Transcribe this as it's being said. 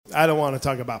I don't want to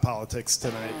talk about politics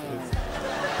tonight.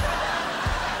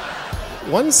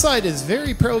 One side is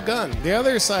very pro-gun. The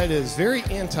other side is very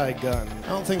anti-gun. I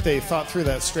don't think they thought through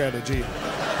that strategy.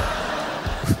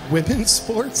 Women's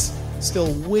sports,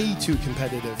 still way too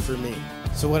competitive for me.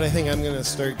 So what I think I'm going to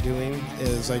start doing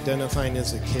is identifying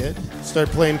as a kid, start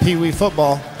playing pee-wee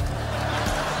football.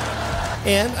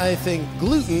 And I think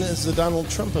gluten is the Donald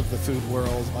Trump of the food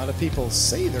world. A lot of people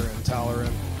say they're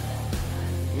intolerant.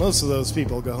 Most of those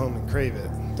people go home and crave it,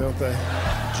 don't they?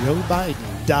 Joe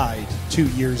Biden died 2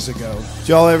 years ago. Did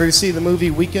y'all ever see the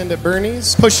movie Weekend at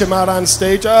Bernie's? Push him out on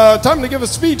stage. Time to give a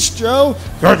speech, Joe.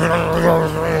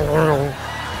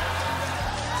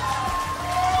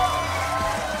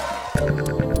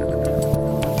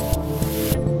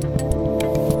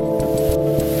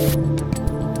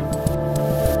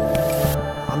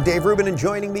 I'm Dave Rubin, and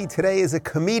joining me today is a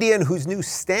comedian whose new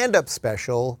stand-up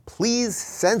special, Please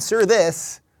Censor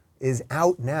This, is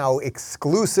out now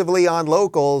exclusively on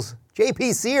Locals.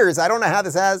 JP Sears, I don't know how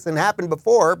this hasn't happened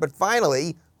before, but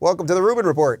finally, welcome to the Rubin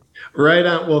Report. Right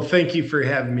on. Well, thank you for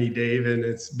having me, Dave, and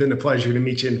it's been a pleasure to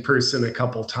meet you in person a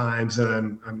couple times,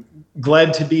 and I'm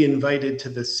glad to be invited to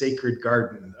the sacred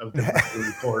garden of the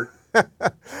Rubin Report.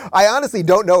 I honestly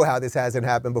don't know how this hasn't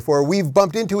happened before. We've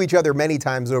bumped into each other many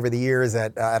times over the years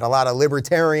at a lot of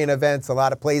libertarian events, a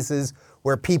lot of places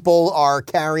where people are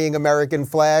carrying American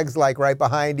flags, like right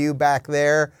behind you back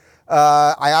there.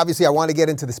 I want to get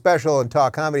into the special and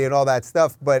talk comedy and all that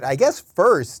stuff, but I guess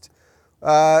first,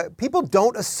 people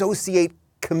don't associate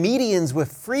comedians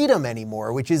with freedom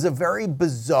anymore, which is a very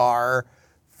bizarre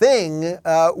thing.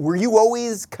 Were you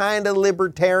always kind of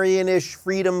libertarian-ish,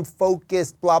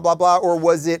 freedom-focused, blah, blah, blah, or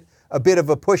was it a bit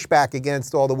of a pushback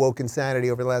against all the woke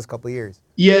insanity over the last couple of years?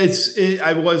 Yeah,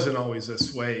 I wasn't always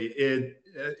this way.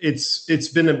 It's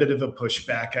been a bit of a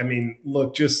pushback. I mean,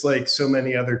 look, just like so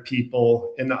many other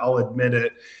people, and I'll admit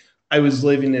it, I was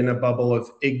living in a bubble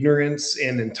of ignorance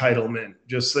and entitlement,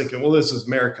 just thinking, well, this is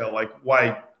America. Like,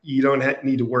 why? You don't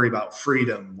need to worry about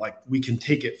freedom. Like, we can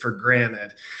take it for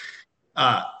granted.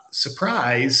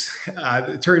 Surprise.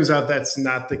 It turns out that's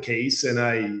not the case. And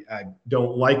I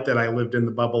don't like that I lived in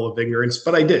the bubble of ignorance,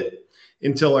 but I did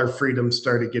until our freedom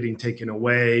started getting taken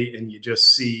away. And you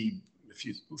just see, if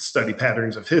you study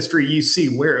patterns of history, you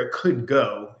see where it could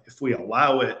go if we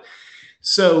allow it.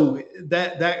 So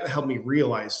that helped me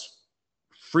realize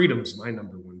freedom's my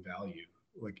number one value.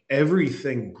 Like,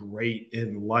 everything great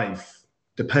in life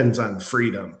depends on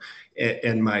freedom.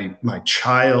 And my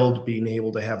child being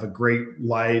able to have a great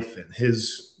life, and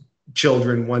his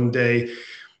children one day,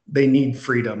 they need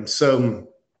freedom. So,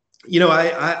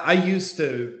 I used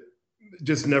to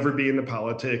just never be into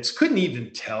politics, couldn't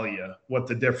even tell you what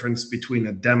the difference between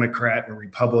a Democrat and a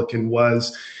Republican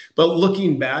was. But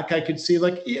looking back, I could see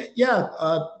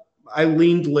I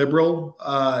leaned liberal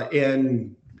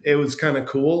and it was kind of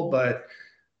cool, but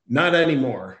not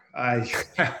anymore. I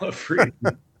love freedom.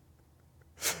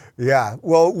 Yeah,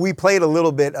 well, we played a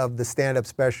little bit of the stand-up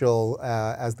special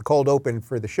as the cold open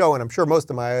for the show, and I'm sure most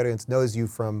of my audience knows you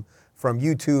from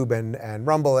YouTube and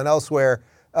Rumble and elsewhere.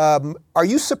 Are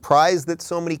you surprised that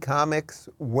so many comics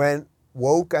went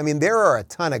woke? I mean, there are a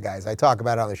ton of guys, I talk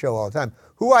about it on the show all the time,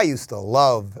 who I used to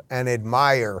love and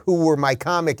admire, who were my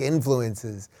comic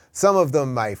influences, some of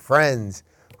them my friends,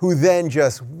 who then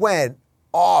just went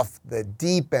off the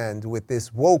deep end with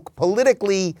this woke,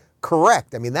 politically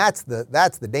correct. I mean, that's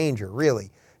the danger,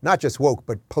 really. Not just woke,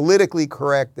 but politically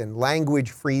correct and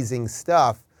language freezing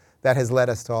stuff that has led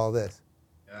us to all this.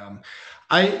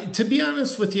 To be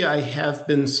honest with you, I have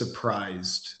been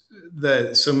surprised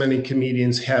that so many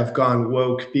comedians have gone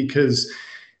woke, because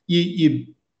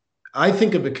I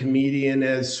think of a comedian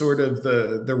as sort of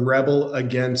the rebel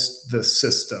against the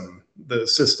system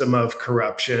of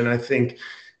corruption. I think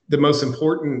the most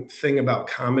important thing about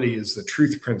comedy is the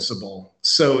truth principle.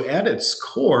 So at its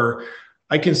core,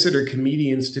 I consider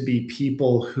comedians to be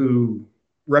people who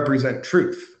represent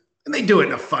truth. And they do it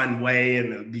in a fun way,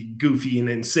 and it'll be goofy and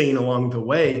insane along the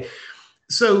way.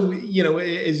 So,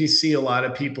 as you see a lot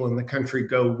of people in the country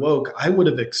go woke, I would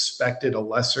have expected a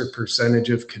lesser percentage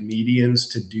of comedians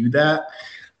to do that.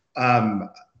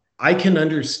 I can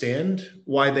understand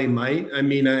why they might. I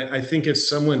mean, I think if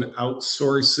someone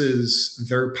outsources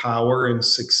their power and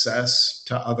success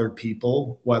to other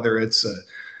people, whether it's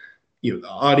the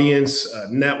audience, a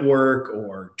network,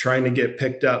 or trying to get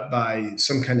picked up by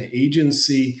some kind of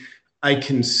agency, I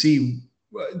can see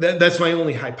that's my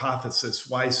only hypothesis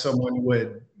why someone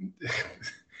would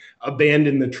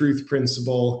abandon the truth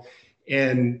principle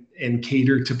and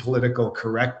cater to political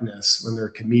correctness when they're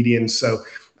a comedian. So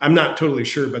I'm not totally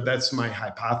sure, but that's my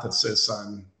hypothesis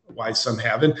on why some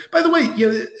haven't. By the way,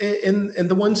 and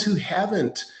the ones who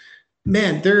haven't,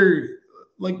 man, they're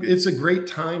like, it's a great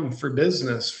time for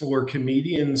business for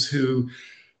comedians who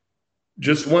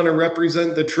just want to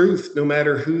represent the truth, no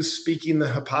matter who's speaking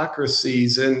the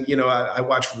hypocrisies. And, I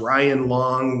watch Ryan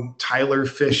Long, Tyler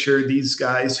Fisher, these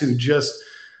guys who just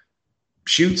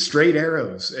shoot straight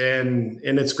arrows, and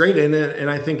it's great. And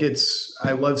I think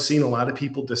I love seeing a lot of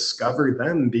people discover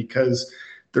them, because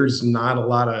there's not a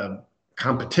lot of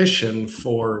competition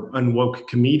for unwoke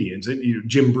comedians.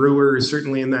 Jim Brewer is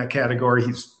certainly in that category.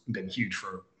 He's been huge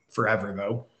for forever,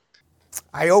 though.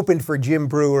 I opened for Jim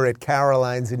Brewer at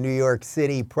Caroline's in New York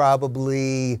City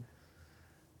probably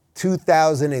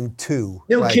 2002.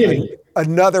 No kidding.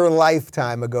 Another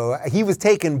lifetime ago. He was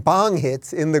taking bong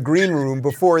hits in the green room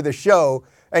before the show,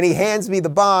 and he hands me the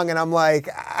bong, and I'm like,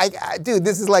 dude,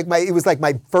 this is it was like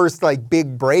my first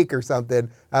big break or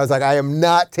something. I was like, I am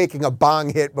not taking a bong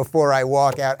hit before I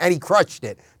walk out. And he crushed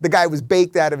it. The guy was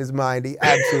baked out of his mind. He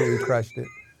absolutely crushed it.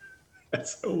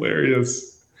 That's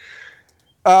hilarious.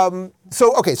 So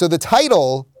the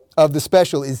title of the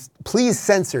special is Please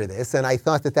Censor This, and I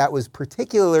thought that was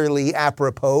particularly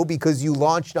apropos because you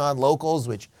launched on Locals,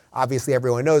 which obviously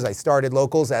everyone knows. I started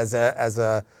Locals as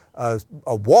a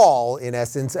wall, in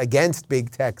essence, against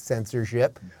big tech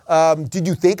censorship. Did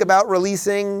you think about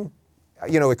releasing,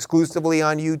 exclusively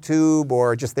on YouTube,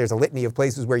 or just there's a litany of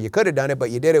places where you could have done it, but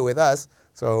you did it with us,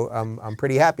 so I'm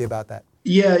pretty happy about that.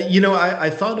 Yeah, I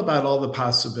thought about all the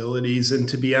possibilities, and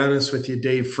to be honest with you,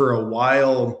 Dave, for a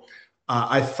while,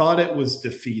 I thought it was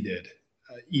defeated.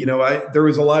 There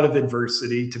was a lot of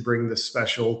adversity to bring this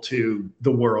special to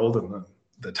the world and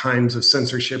the times of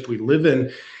censorship we live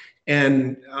in.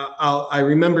 And I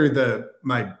remember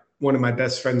one of my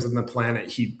best friends on the planet,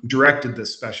 he directed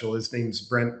this special. His name's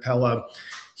Brent Pella.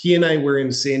 He and I were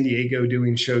in San Diego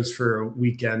doing shows for a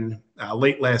weekend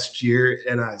late last year.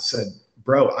 And I said,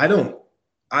 bro,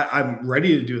 I'm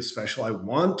ready to do a special. I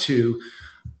want to.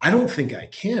 I don't think I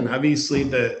can. Obviously,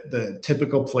 the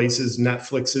typical places,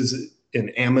 Netflix's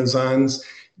and Amazon's,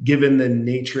 given the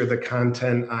nature of the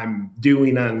content I'm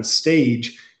doing on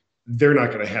stage, they're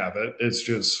not going to have it. It's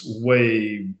just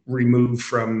way removed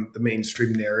from the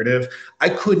mainstream narrative. I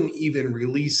couldn't even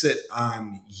release it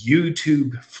on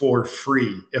YouTube for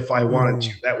free if I wanted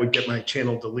to. That would get my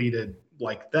channel deleted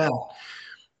like that.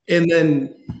 And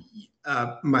then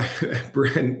my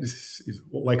friend,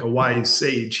 like a wise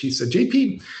sage, he said,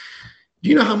 JP, do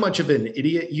you know how much of an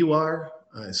idiot you are?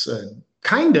 I said,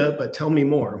 kinda, but tell me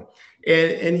more.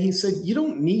 And he said, you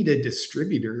don't need a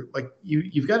distributor. Like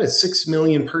you've got a 6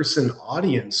 million person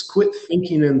audience. Quit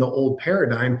thinking in the old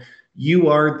paradigm. You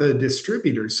are the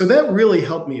distributor. So that really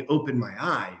helped me open my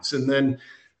eyes. And then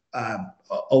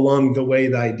along the way,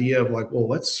 the idea of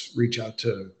let's reach out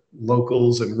to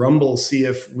Locals and Rumble, see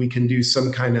if we can do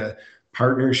some kind of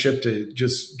partnership to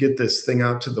just get this thing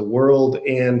out to the world.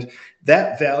 And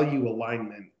that value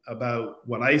alignment about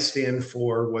what I stand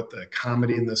for, what the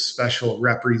comedy in this special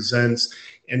represents,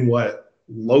 and what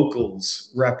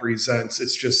Locals represents,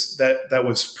 it's just that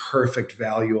was perfect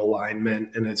value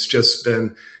alignment. And it's just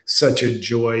been such a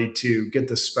joy to get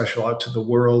this special out to the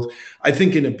world, I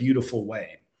think, in a beautiful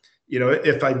way.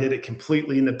 If I did it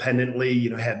completely independently,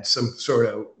 had some sort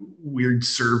of weird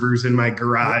servers in my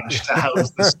garage to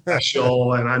house the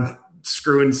special and I'm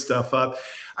screwing stuff up,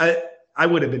 I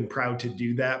would have been proud to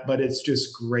do that, but it's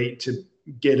just great to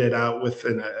get it out with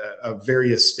a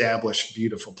very established,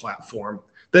 beautiful platform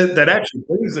that actually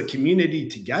brings the community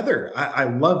together. I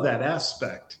love that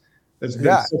aspect. That's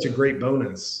been such a great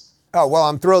bonus. Oh, well,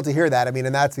 I'm thrilled to hear that. I mean,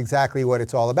 and that's exactly what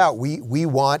it's all about. We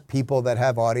want people that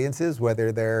have audiences,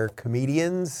 whether they're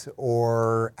comedians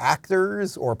or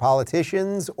actors or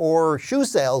politicians or shoe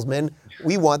salesmen.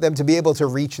 We want them to be able to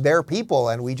reach their people,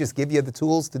 and we just give you the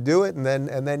tools to do it, and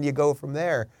then you go from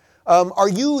there. Are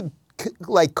you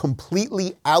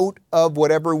completely out of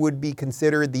whatever would be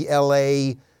considered the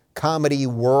LA comedy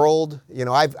world?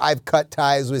 I've cut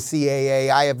ties with CAA.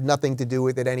 I have nothing to do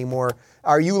with it anymore.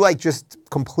 Are you just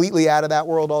completely out of that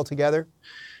world altogether?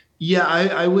 Yeah,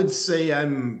 I would say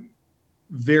I'm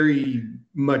very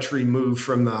much removed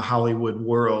from the Hollywood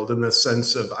world in the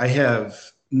sense of I have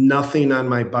nothing on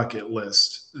my bucket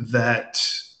list that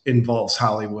involves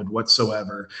Hollywood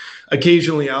whatsoever.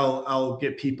 Occasionally I'll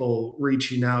get people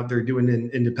reaching out. They're doing an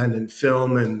independent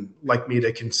film and like me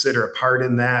to consider a part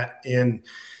in that. And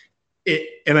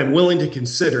I'm willing to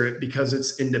consider it because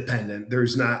it's independent.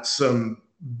 There's not some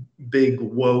big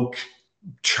woke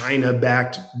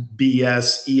China-backed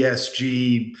BS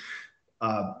ESG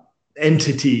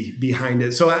entity behind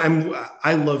it. So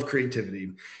I love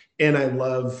creativity, and I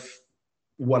love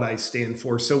what I stand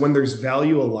for. So when there's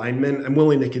value alignment, I'm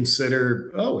willing to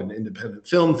consider, an independent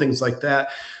film, things like that.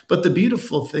 But the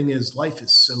beautiful thing is life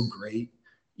is so great.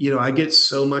 I get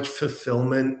so much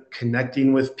fulfillment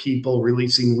connecting with people,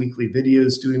 releasing weekly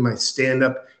videos, doing my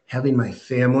stand-up, having my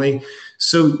family.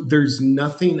 So there's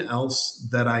nothing else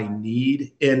that I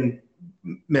need. And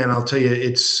man, I'll tell you,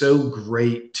 it's so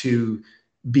great to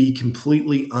be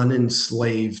completely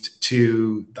unenslaved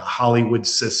to the Hollywood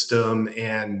system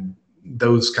and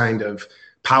those kind of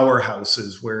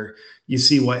powerhouses where you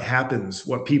see what happens,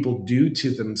 what people do to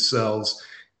themselves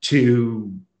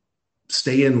to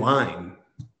stay in line.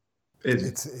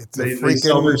 It's a They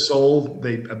sell their freaking soul,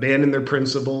 they abandon their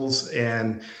principles,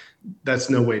 and that's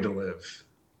no way to live.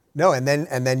 No, and then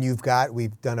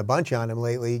we've done a bunch on him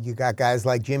lately. You got guys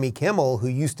like Jimmy Kimmel, who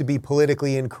used to be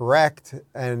politically incorrect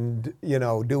and,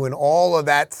 doing all of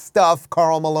that stuff,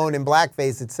 Karl Malone in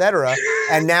blackface, et cetera.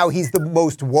 And now he's the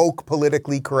most woke,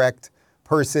 politically correct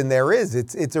person there is.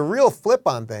 It's a real flip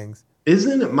on things.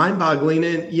 Isn't it mind-boggling?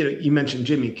 And you mentioned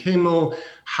Jimmy Kimmel,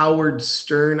 Howard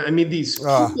Stern. I mean, these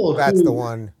people that's the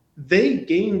one. They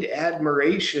gained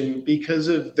admiration because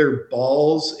of their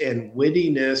balls and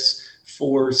wittiness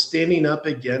for standing up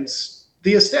against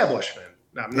the establishment.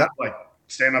 Now, I'm not like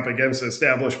stand up against the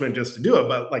establishment just to do it,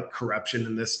 but like corruption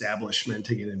in the establishment,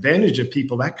 taking advantage of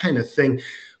people, that kind of thing.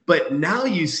 But now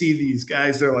you see these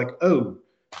guys, they're like, oh,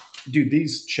 dude,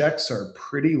 these checks are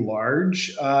pretty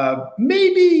large.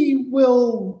 Maybe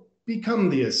we'll become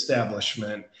the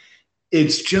establishment.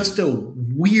 It's just a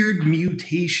weird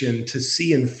mutation to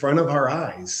see in front of our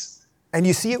eyes. And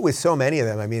you see it with so many of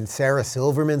them. I mean, Sarah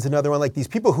Silverman's another one. Like these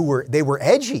people who were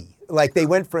edgy. Like they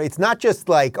went for, it's not just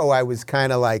like, I was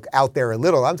kind of like out there a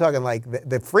little. I'm talking like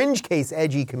the fringe case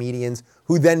edgy comedians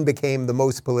who then became the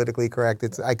most politically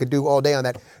correct. I could do all day on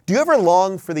that. Do you ever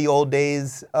long for the old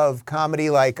days of comedy?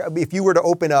 Like if you were to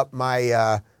open up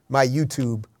my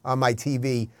YouTube on my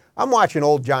TV, I'm watching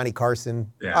old Johnny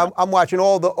Carson. Yeah. I'm watching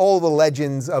all the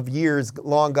legends of years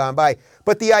long gone by.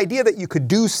 But the idea that you could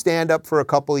do stand-up for a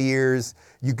couple of years,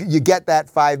 you get that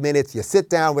 5 minutes, you sit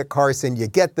down with Carson, you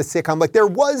get the sitcom. Like there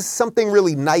was something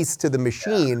really nice to the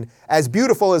machine, as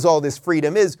beautiful as all this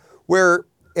freedom is, where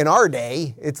in our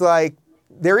day, it's like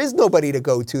there is nobody to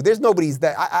go to. There's nobody's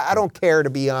that, I don't care to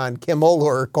be on Kimmel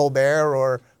or Colbert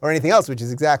or anything else, which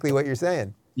is exactly what you're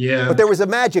saying. Yeah. But there was a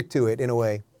magic to it in a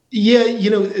way. Yeah,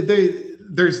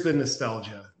 there's the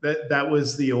nostalgia. That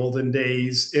was the olden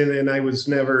days, and I was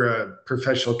never a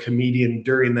professional comedian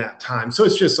during that time. So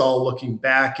it's just all looking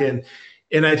back, and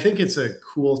I think it's a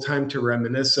cool time to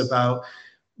reminisce about.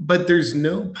 But there's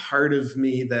no part of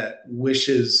me that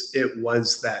wishes it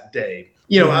was that day.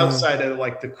 Outside of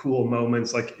like the cool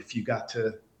moments, like if you got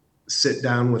to sit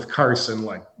down with Carson,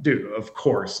 like, dude, of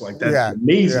course, like that's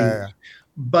amazing. Yeah.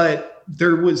 But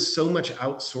there was so much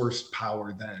outsourced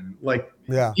power then. Like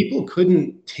people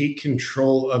couldn't take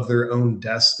control of their own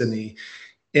destiny.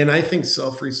 And I think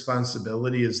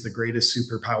self-responsibility is the greatest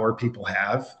superpower people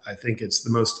have. I think it's the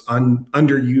most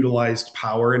underutilized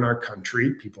power in our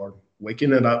country. People are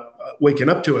waking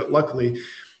up to it, luckily.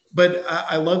 But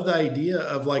I love the idea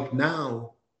of like,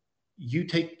 now you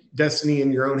take destiny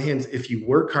in your own hands. If you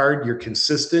work hard, you're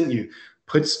consistent, you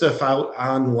put stuff out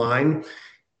online.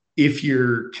 If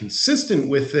you're consistent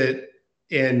with it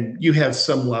and you have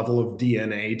some level of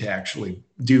DNA to actually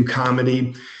do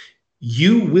comedy,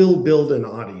 you will build an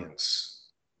audience.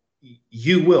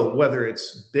 You will, whether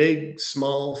it's big,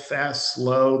 small, fast,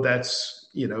 slow, that's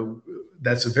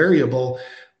a variable,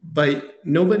 but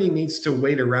nobody needs to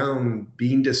wait around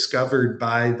being discovered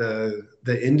by the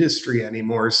industry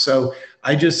anymore. So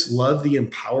I just love the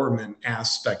empowerment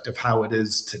aspect of how it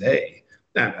is today.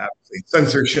 And obviously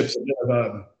censorship's a bit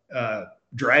of a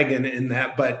dragon in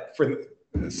that, but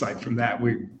aside from that,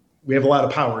 we have a lot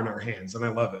of power in our hands, and I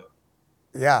love it.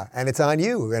 Yeah, and it's on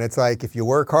you. And it's like if you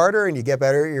work harder and you get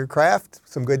better at your craft,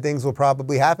 some good things will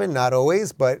probably happen. Not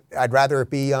always, but I'd rather it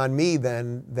be on me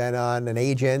than on an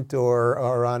agent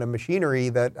or on a machinery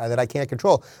that I can't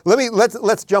control.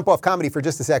 Let's jump off comedy for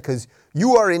just a sec, because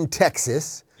you are in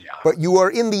Texas, but you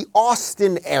are in the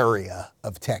Austin area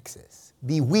of Texas,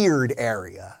 the weird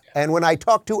area. Yeah. And when I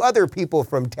talk to other people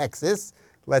from Texas,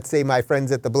 let's say my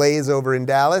friends at the Blaze over in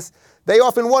Dallas, they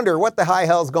often wonder what the high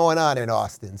hell's going on in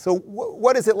Austin. So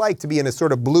what is it like to be in a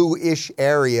sort of blue-ish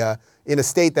area in a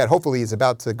state that hopefully is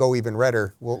about to go even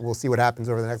redder? We'll see what happens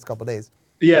over the next couple of days.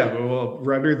 Yeah, well,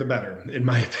 redder the better, in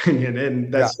my opinion.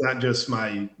 And that's not just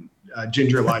my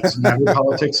Ginger Lives Matter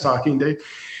politics talking, Dave.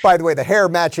 By the way, the hair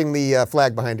matching the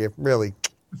flag behind you, really.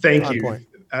 Thank you. Point.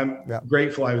 I'm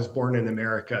grateful I was born in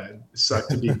America. It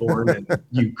sucked to be born in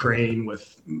Ukraine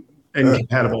with and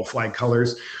compatible flag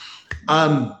colors.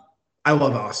 I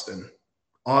love Austin.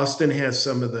 Austin has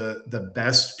some of the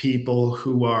best people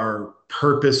who are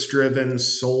purpose driven,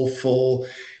 soulful,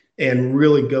 and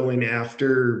really going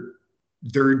after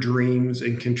their dreams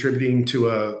and contributing to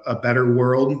a better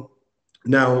world.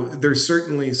 Now, there's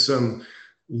certainly some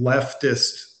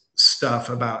leftist stuff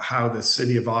about how the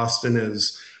city of Austin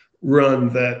is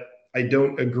run that I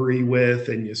don't agree with,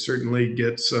 and you certainly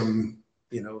get some,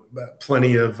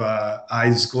 plenty of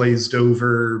eyes glazed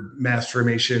over, mass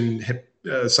formation,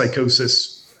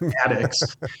 psychosis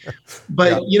addicts.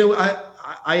 But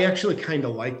I actually kind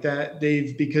of like that,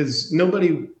 Dave, because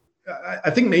I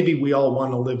think maybe we all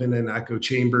want to live in an echo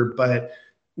chamber, but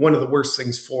one of the worst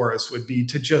things for us would be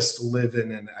to just live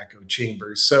in an echo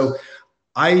chamber. So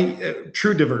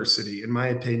true diversity, in my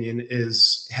opinion,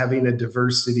 is having a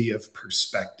diversity of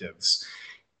perspectives.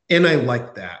 And I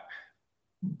like that.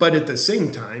 But at the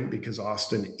same time, because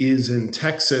Austin is in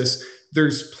Texas,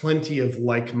 there's plenty of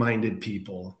like-minded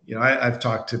people. I've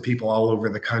talked to people all over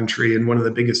the country, and one of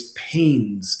the biggest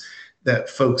pains that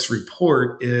folks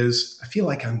report is, I feel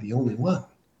like I'm the only one.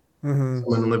 Mm-hmm.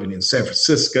 Someone living in San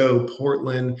Francisco,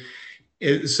 Portland.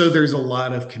 So there's a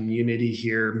lot of community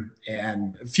here.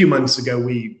 And a few months ago,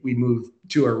 we moved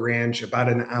to a ranch about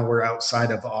an hour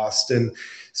outside of Austin.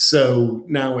 So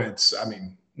now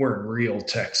we're in real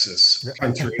Texas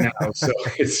country now. So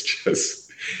it's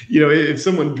just, if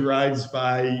someone drives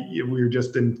by, we were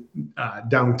just in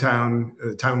downtown,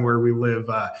 the town where we live,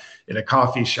 in a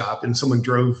coffee shop, and someone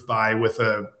drove by with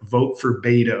a "Vote for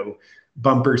Beto"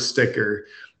 bumper sticker.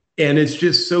 And it's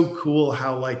just so cool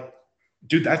how,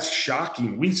 dude, that's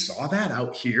shocking. We saw that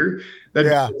out here.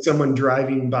 Someone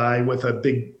driving by with a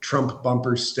big Trump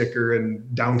bumper sticker in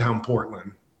downtown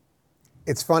Portland.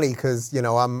 It's funny because,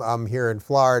 I'm here in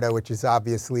Florida, which is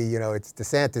obviously, it's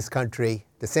DeSantis country,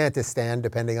 DeSantis stand,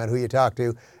 depending on who you talk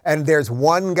to. And there's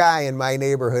one guy in my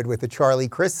neighborhood with a Charlie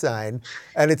Chris sign.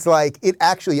 And it's it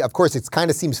actually, of course, it kind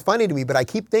of seems funny to me, but I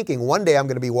keep thinking one day I'm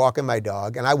going to be walking my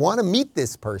dog and I want to meet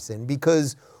this person,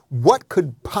 because what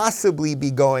could possibly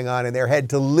be going on in their head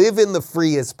to live in the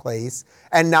freest place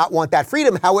and not want that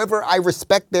freedom? However, I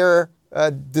respect their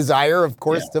desire, of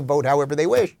course, to vote however they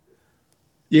wish.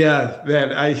 Yeah,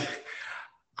 man,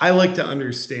 I like to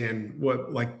understand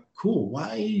cool,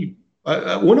 why?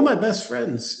 One of my best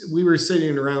friends, we were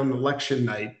sitting around election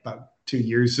night about 2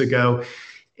 years ago,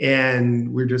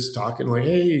 and we're just talking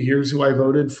hey, here's who I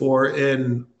voted for.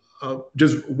 And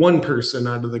just one person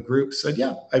out of the group said,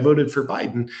 yeah, I voted for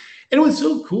Biden. And it was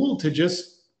so cool to just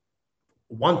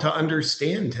want to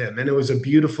understand him. And it was a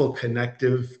beautiful,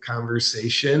 connective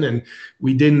conversation. And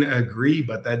we didn't agree,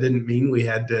 but that didn't mean we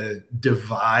had to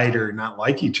divide or not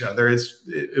like each other.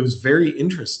 It was very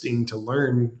interesting to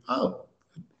learn, oh,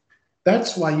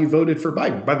 that's why you voted for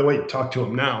Biden. By the way, talk to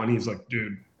him now. And he's like,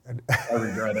 dude, I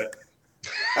regret it.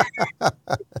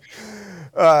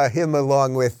 Him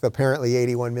along with apparently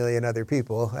 81 million other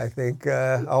people. I think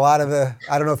a lot of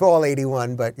I don't know if all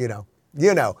 81, but in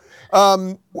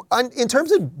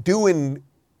terms of doing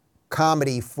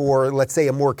comedy for, let's say,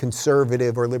 a more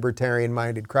conservative or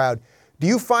libertarian-minded crowd, do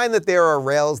you find that there are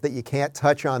rails that you can't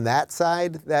touch on that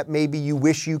side that maybe you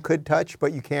wish you could touch,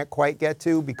 but you can't quite get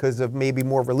to because of maybe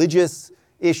more religious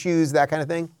issues, that kind of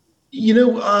thing?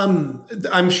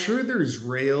 I'm sure there's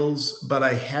rails, but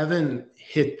I haven't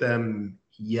hit them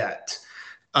yet.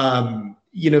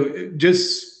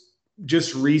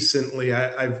 Just recently,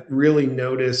 I've really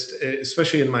noticed,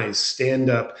 especially in my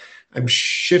stand-up, I'm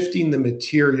shifting the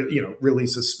material,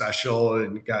 release a special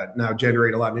and now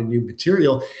generate a lot of new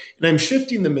material. And I'm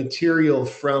shifting the material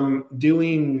from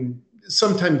doing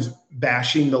sometimes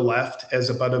bashing the left as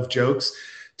a butt of jokes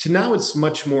to now it's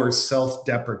much more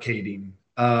self-deprecating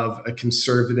of a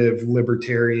conservative,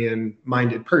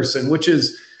 libertarian-minded person, which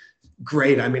is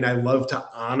great. I love to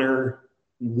honor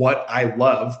what I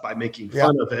love by making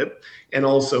fun of it. And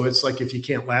also it's if you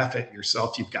can't laugh at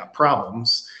yourself, you've got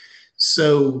problems.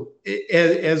 So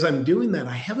as I'm doing that,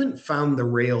 I haven't found the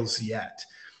rails yet.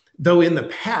 Though in the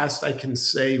past, I can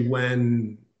say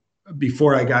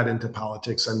before I got into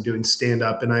politics, I'm doing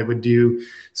stand-up and I would do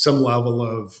some level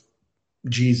of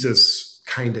Jesus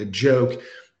kind of joke.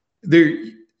 There,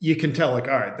 you can tell all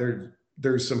right,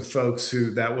 there's some folks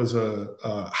who that was a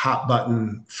hot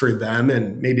button for them,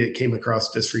 and maybe it came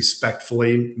across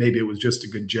disrespectfully. Maybe it was just a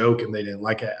good joke and they didn't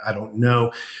like it. I don't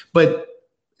know. But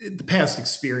the past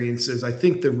experiences, I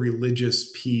think the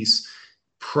religious piece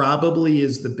probably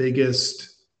is the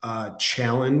biggest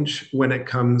challenge when it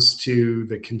comes to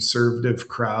the conservative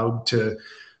crowd to,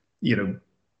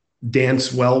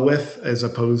 dance well with, as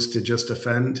opposed to just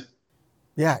offend.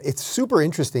 Yeah, it's super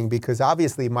interesting because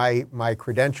obviously my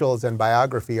credentials and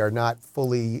biography are not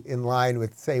fully in line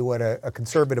with, say, what a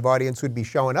conservative audience would be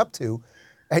showing up to,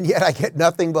 and yet I get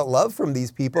nothing but love from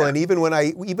these people. And even when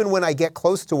I get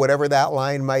close to whatever that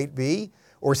line might be,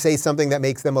 or say something that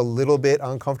makes them a little bit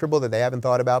uncomfortable that they haven't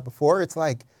thought about before, it's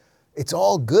like it's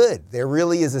all good. There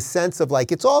really is a sense of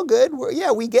like it's all good.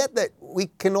 Yeah, we get that we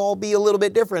can all be a little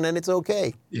bit different, and it's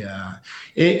okay. Yeah.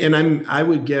 And I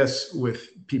would guess with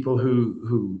people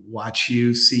who watch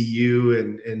you, see you,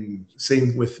 and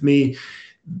same with me,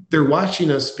 they're watching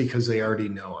us because they already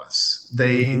know us.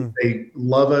 They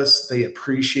love us, they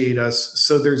appreciate us.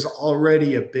 So there's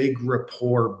already a big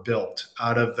rapport built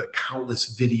out of the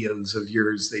countless videos of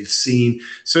yours they've seen.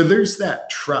 So there's that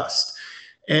trust,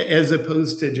 as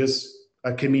opposed to just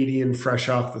a comedian fresh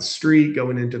off the street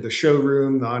going into the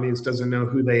showroom. The audience doesn't know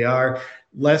who they are.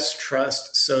 Less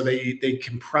trust, so they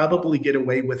can probably get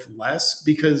away with less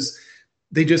because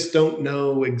they just don't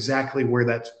know exactly where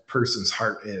that person's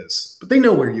heart is. But they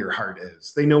know where your heart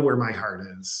is. They know where my heart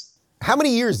is. How many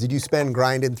years did you spend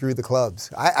grinding through the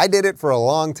clubs? I did it for a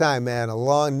long time, man.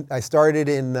 I started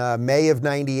in May of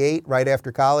 '98, right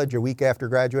after college, a week after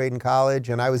graduating college,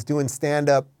 and I was doing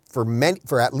stand-up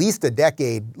for at least a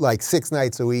decade, like 6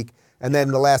 nights a week. And then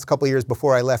the last couple of years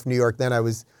before I left New York, then I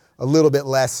was a little bit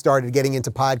less, started getting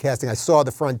into podcasting. I saw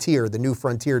the new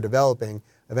frontier developing,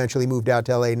 eventually moved out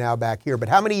to LA, now back here. But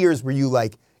how many years were you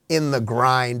like in the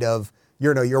grind of,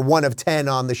 you're one of 10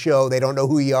 on the show, they don't know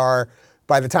who you are.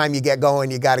 By the time you get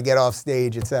going, you got to get off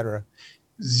stage, et cetera?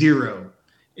 Zero.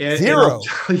 Zero?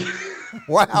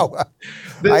 Wow.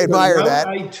 I admire that.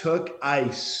 The route I took, I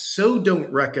so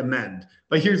don't recommend.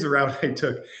 But here's the route I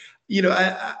took.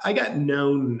 I got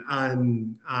known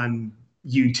on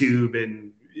YouTube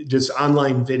and just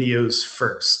online videos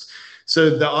first.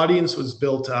 So the audience was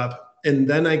built up, and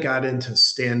then I got into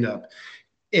stand-up.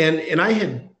 And I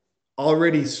had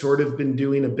already sort of been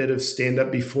doing a bit of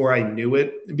stand-up before I knew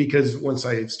it, because once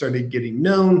I started getting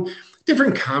known,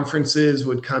 different conferences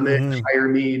would come in, hire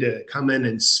me to come in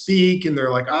and speak. And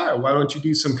they're like, why don't you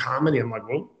do some comedy? I'm like,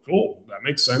 well, cool, that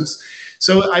makes sense.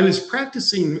 So I was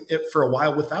practicing it for a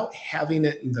while without having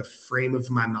it in the frame of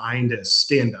my mind as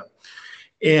stand-up.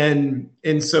 And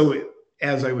so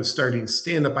as I was starting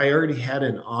stand-up, I already had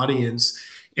an audience.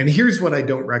 And here's what I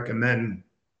don't recommend.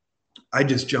 I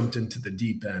just jumped into the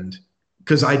deep end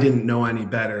because I didn't know any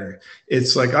better.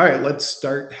 It's like, all right, let's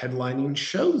start headlining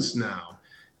shows now.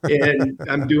 And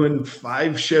I'm doing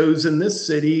 5 shows in this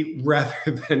city rather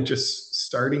than just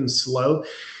starting slow.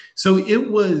 So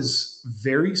it was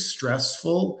very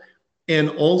stressful. And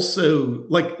also,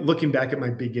 like, looking back at my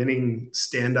beginning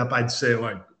stand-up, I'd say,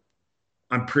 like,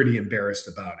 I'm pretty embarrassed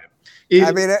about it.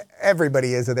 I mean,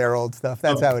 everybody is of their old stuff.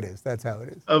 That's how it is. That's how it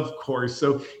is. Of course.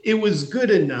 So it was good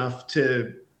enough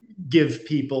to give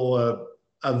people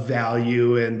a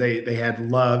value, and they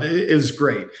had love. It was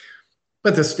great.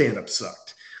 But the stand-up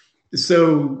sucked.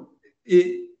 So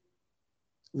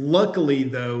luckily,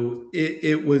 though,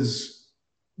 it was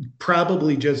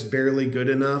probably just barely good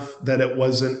enough that it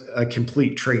wasn't a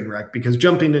complete train wreck, because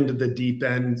jumping into the deep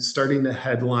end, starting to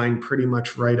headline pretty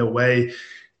much right away,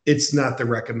 it's not the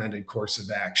recommended course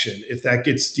of action. If that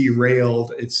gets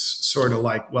derailed, it's sort of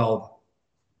like, well,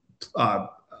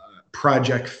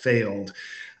 project failed.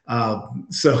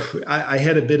 So I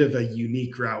had a bit of a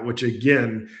unique route, which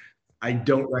again, I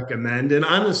don't recommend. And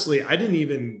honestly, I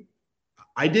didn't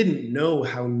know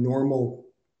how normal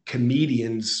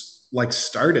comedians like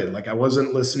started. Like, I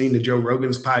wasn't listening to Joe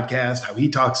Rogan's podcast, how he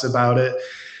talks about it.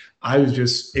 I was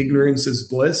just, ignorance is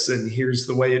bliss, and here's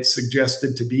the way it's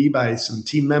suggested to be by some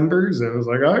team members. And I was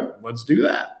like, all right, let's do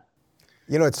that.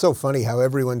 It's so funny how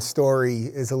everyone's story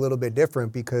is a little bit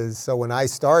different, because so when I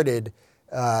started,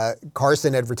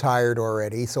 Carson had retired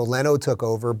already, so Leno took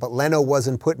over, but Leno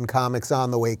wasn't putting comics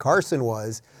on the way Carson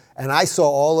was. And I saw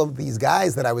all of these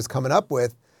guys that I was coming up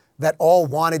with that all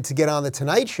wanted to get on The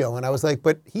Tonight Show. And I was like,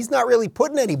 but he's not really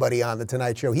putting anybody on The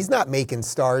Tonight Show. He's not making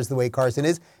stars the way Carson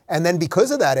is. And then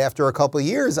because of that, after a couple of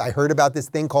years, I heard about this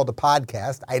thing called a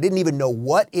podcast. I didn't even know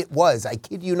what it was. I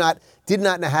kid you not, did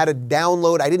not know how to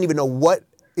download. I didn't even know what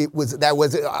it was that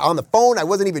was on the phone. I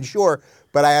wasn't even sure.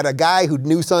 But I had a guy who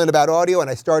knew something about audio, and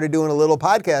I started doing a little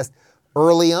podcast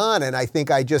early on, and I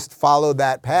think I just followed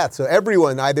that path. So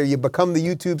everyone, either you become the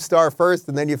YouTube star first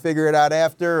and then you figure it out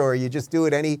after, or you just do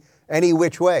it any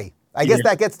which way. I guess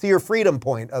that gets to your freedom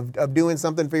point of doing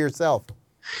something for yourself.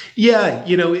 Yeah,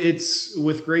 it's,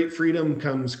 with great freedom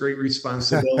comes great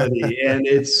responsibility, and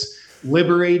it's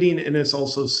liberating, and it's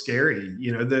also scary.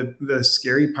 The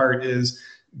scary part is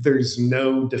there's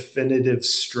no definitive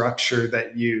structure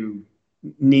that you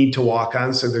need to walk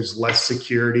on. So there's less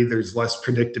security, there's less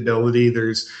predictability,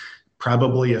 there's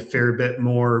probably a fair bit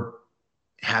more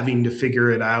having to figure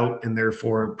it out, and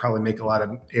therefore probably make a lot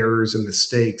of errors and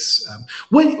mistakes.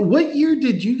 What year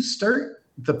did you start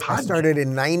the podcast? I started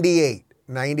in 98.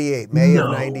 May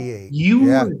of 98. You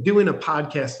were doing a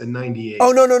podcast in 98.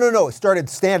 Oh, no. Started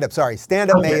stand-up, sorry.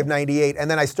 Stand-up May of 98. And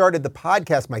then I started the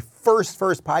podcast, my first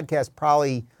podcast,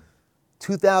 probably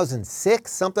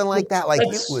 2006, something like that. Like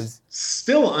That's it was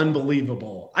still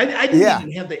unbelievable. I didn't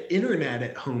even have the internet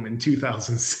at home in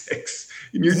 2006.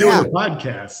 And you're doing a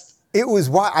podcast. It was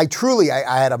why I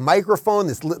had a microphone,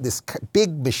 this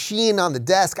big machine on the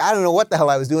desk. I don't know what the hell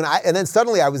I was doing. And then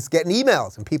suddenly I was getting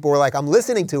emails and people were like, I'm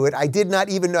listening to it. I did not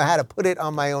even know how to put it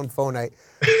on my own phone. I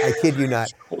kid you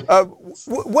not.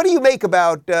 What do you make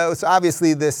about, so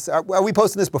obviously this, are we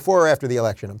posting this before or after the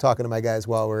election? I'm talking to my guys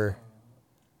while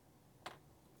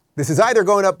this is either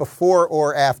going up before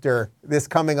or after this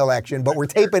coming election, but we're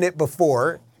taping it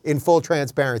before in full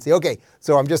transparency. Okay,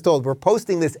 so I'm just told we're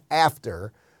posting this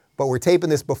after, but we're taping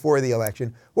this before the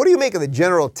election. What do you make of the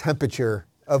general temperature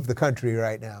of the country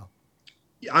right now?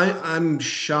 I'm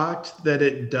shocked that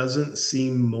it doesn't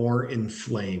seem more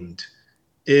inflamed.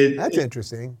 That's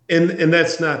interesting. And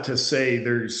that's not to say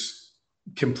there's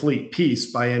complete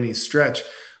peace by any stretch,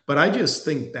 but I just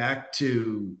think back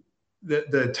to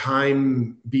the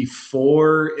time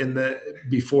before the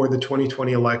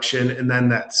 2020 election, and then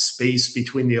that space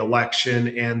between the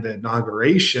election and the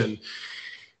inauguration.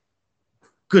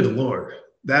 Good Lord,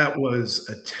 that was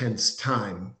a tense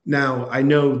time. Now, I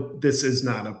know this is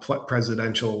not a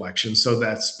presidential election, so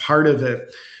that's part of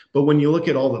it. But when you look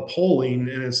at all the polling,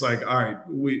 and it's like, all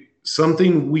right,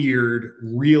 something weird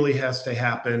really has to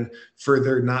happen for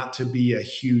there not to be a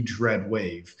huge red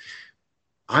wave.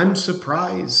 I'm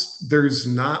surprised there's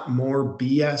not more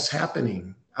BS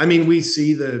happening. I mean, we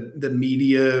see the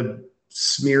media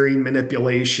smearing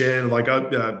manipulation, like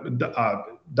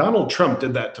Donald Trump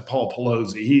did that to Paul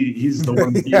Pelosi. He's the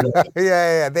one.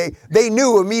 Yeah. They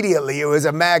knew immediately it was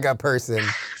a MAGA person.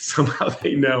 Somehow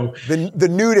they know. The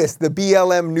nudist, the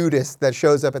BLM nudist that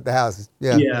shows up at the house.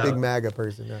 Yeah. Big MAGA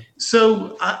person. Yeah.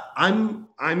 So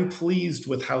I'm pleased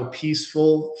with how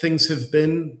peaceful things have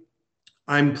been.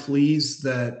 I'm pleased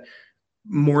that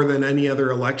more than any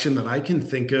other election that I can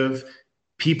think of,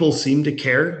 people seem to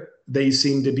care. They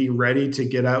seem to be ready to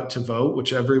get out to vote,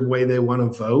 whichever way they want to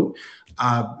vote.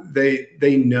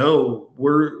 They know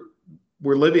we're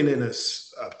living in a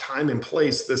time and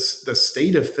place. The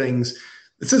state of things,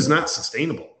 this is not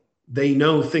sustainable. They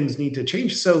know things need to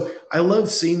change. So I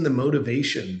love seeing the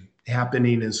motivation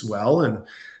happening as well. And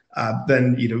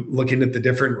then looking at the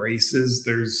different races,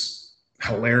 there's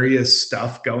hilarious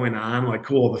stuff going on. Like,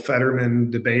 cool, the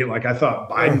Fetterman debate. Like, I thought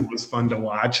Biden was fun to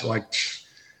watch. Like,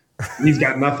 he's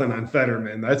got nothing on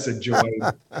Fetterman. That's a joy.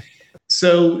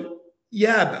 So,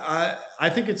 yeah, I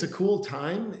think it's a cool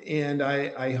time. And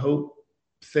I hope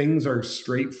things are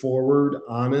straightforward,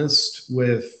 honest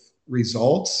with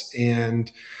results.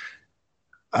 And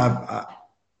I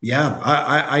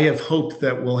have hope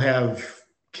that we'll have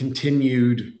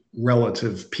continued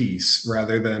relative peace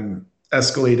rather than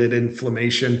escalated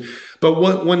inflammation. But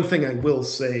one thing I will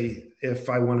say, if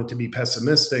I wanted to be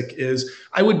pessimistic, is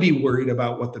I would be worried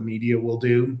about what the media will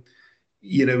do.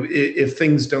 If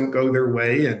things don't go their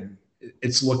way, and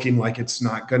it's looking like it's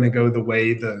not going to go the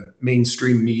way the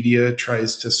mainstream media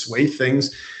tries to sway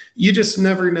things, you just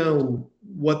never know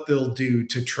what they'll do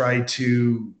to try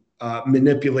to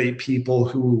manipulate people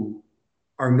who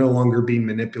are no longer being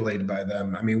manipulated by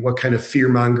them. I mean, what kind of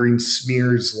fear-mongering,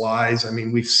 smears, lies? I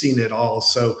mean, we've seen it all.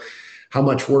 So how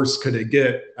much worse could it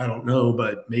get? I don't know,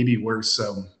 but maybe worse.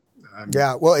 So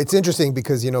yeah, well, it's interesting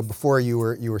because, before you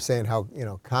were saying how,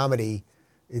 comedy,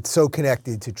 it's so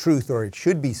connected to truth, or it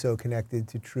should be so connected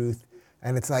to truth.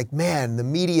 And it's like, man, the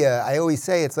media, I always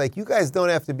say, it's like, you guys don't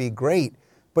have to be great,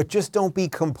 but just don't be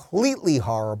completely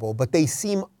horrible. But they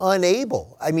seem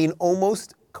unable. I mean,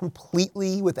 almost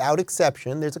completely, without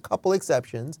exception, there's a couple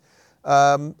exceptions,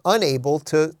 unable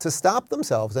to stop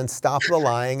themselves and stop the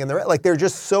lying, and they're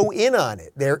just so in on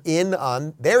it. They're in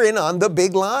on the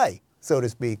big lie, so to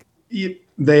speak.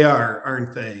 They are,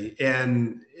 aren't they?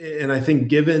 And I think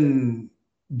given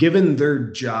their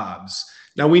jobs,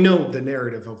 now we know the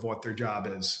narrative of what their job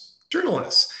is,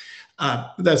 journalists.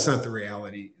 That's not the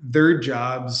reality. Their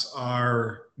jobs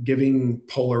are giving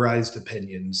polarized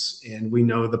opinions, and we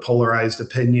know the polarized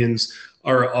opinions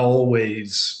are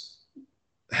always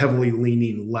heavily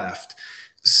leaning left.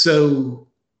 So,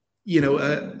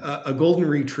 a golden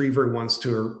retriever wants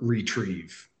to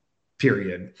retrieve,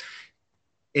 period.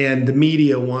 And the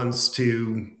media wants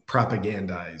to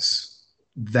propagandize.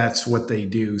 that's what they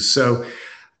do. So,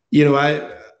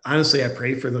 I honestly, I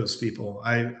pray for those people.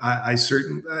 I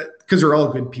certainly, because they're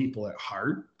all good people at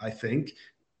heart, I think.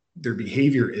 Their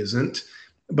behavior isn't.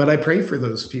 But I pray for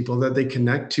those people that they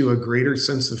connect to a greater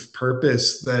sense of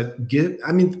purpose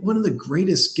one of the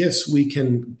greatest gifts we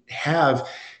can have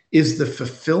is the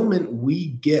fulfillment we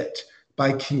get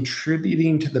by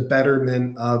contributing to the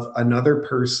betterment of another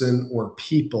person or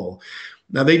people.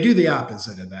 Now, they do the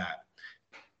opposite of that,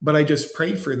 but I just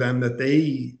pray for them that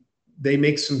they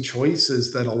make some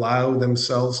choices that allow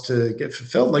themselves to get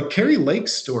fulfilled. Like Carrie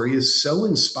Lake's story is so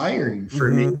inspiring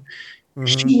for me.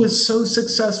 She was so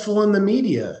successful in the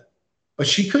media, but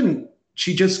she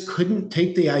just couldn't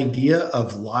take the idea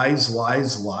of lies.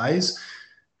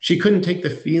 She couldn't take the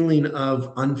feeling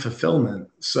of unfulfillment.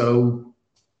 So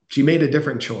she made a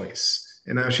different choice.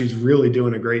 And now she's really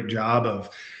doing a great job of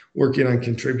working on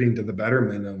contributing to the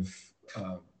betterment of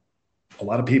a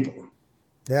lot of people.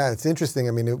 Yeah, it's interesting.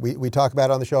 I mean, we talk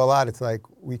about it on the show a lot. It's like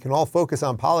we can all focus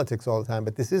on politics all the time,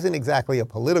 but this isn't exactly a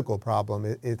political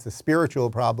problem. It's a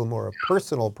spiritual problem or a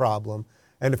personal problem.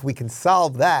 And if we can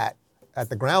solve that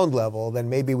at the ground level, then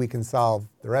maybe we can solve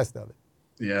the rest of it.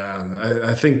 Yeah,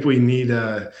 I think we need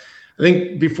I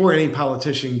think before any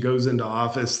politician goes into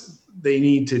office, they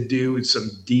need to do some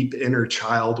deep inner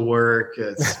child work.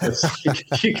 It's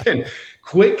like you can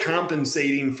quit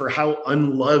compensating for how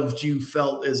unloved you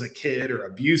felt as a kid or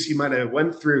abuse you might have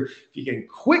went through. If you can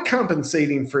quit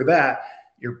compensating for that,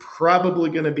 you're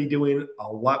probably going to be doing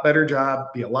a lot better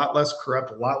job, be a lot less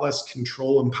corrupt, a lot less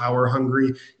control and power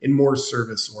hungry, and more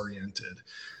service oriented.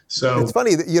 So it's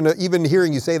funny that, even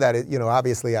hearing you say that,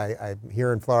 obviously I'm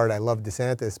here in Florida, I love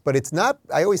DeSantis, but it's not,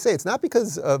 I always say it's not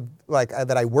because of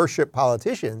that I worship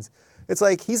politicians. It's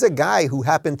like he's a guy who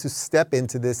happened to step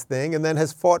into this thing and then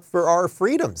has fought for our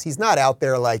freedoms. He's not out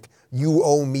there like, you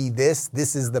owe me this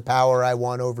is the power I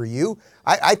want over you.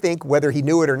 I think whether he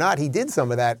knew it or not, he did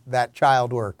some of that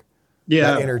child work.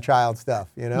 Yeah. That inner child stuff,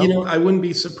 I wouldn't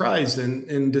be surprised.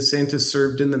 And DeSantis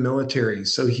served in the military.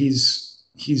 So he's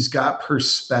got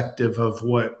perspective of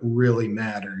what really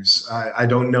matters. I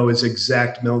don't know his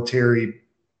exact military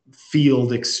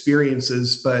field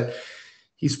experiences, but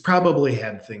he's probably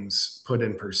had things put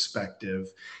in perspective.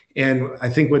 And I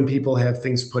think when people have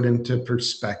things put into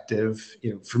perspective,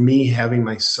 for me, having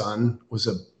my son was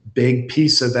a big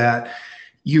piece of that.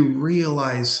 You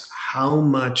realize how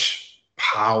much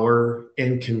power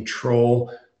and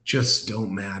control just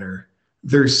don't matter.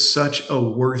 There's such a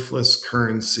worthless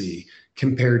currency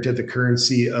compared to the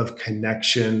currency of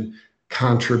connection,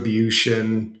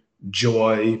 contribution,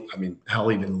 joy,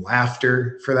 hell, even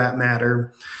laughter for that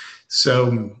matter.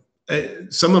 So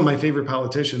some of my favorite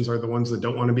politicians are the ones that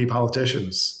don't want to be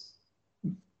politicians.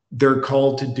 They're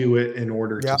called to do it in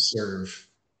order to serve.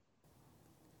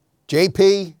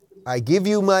 JP, I give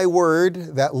you my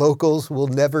word that locals will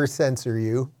never censor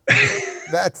you.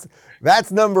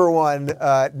 That's number one.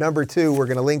 Number two, we're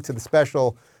going to link to the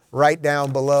special right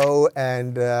down below.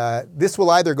 And this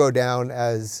will either go down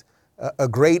as a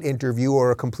great interview or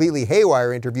a completely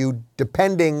haywire interview,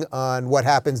 depending on what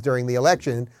happens during the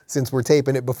election, since we're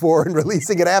taping it before and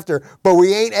releasing it after. But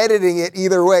we ain't editing it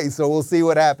either way, so we'll see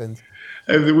what happens.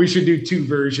 We should do two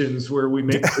versions where we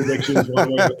make predictions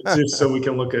one way, just so we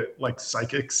can look at like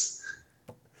psychics.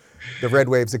 The red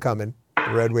waves are coming.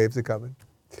 The red waves are coming.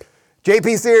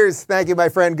 JP Sears, thank you, my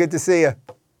friend. Good to see you.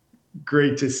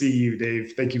 Great to see you,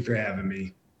 Dave. Thank you for having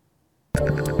me.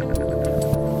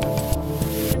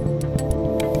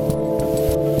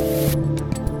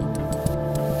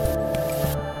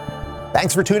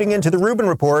 Thanks for tuning in to the Rubin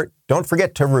Report. Don't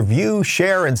forget to review,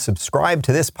 share, and subscribe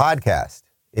to this podcast.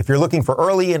 If you're looking for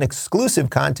early and exclusive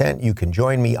content, you can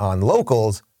join me on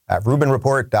Locals at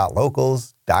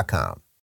rubinreport.locals.com.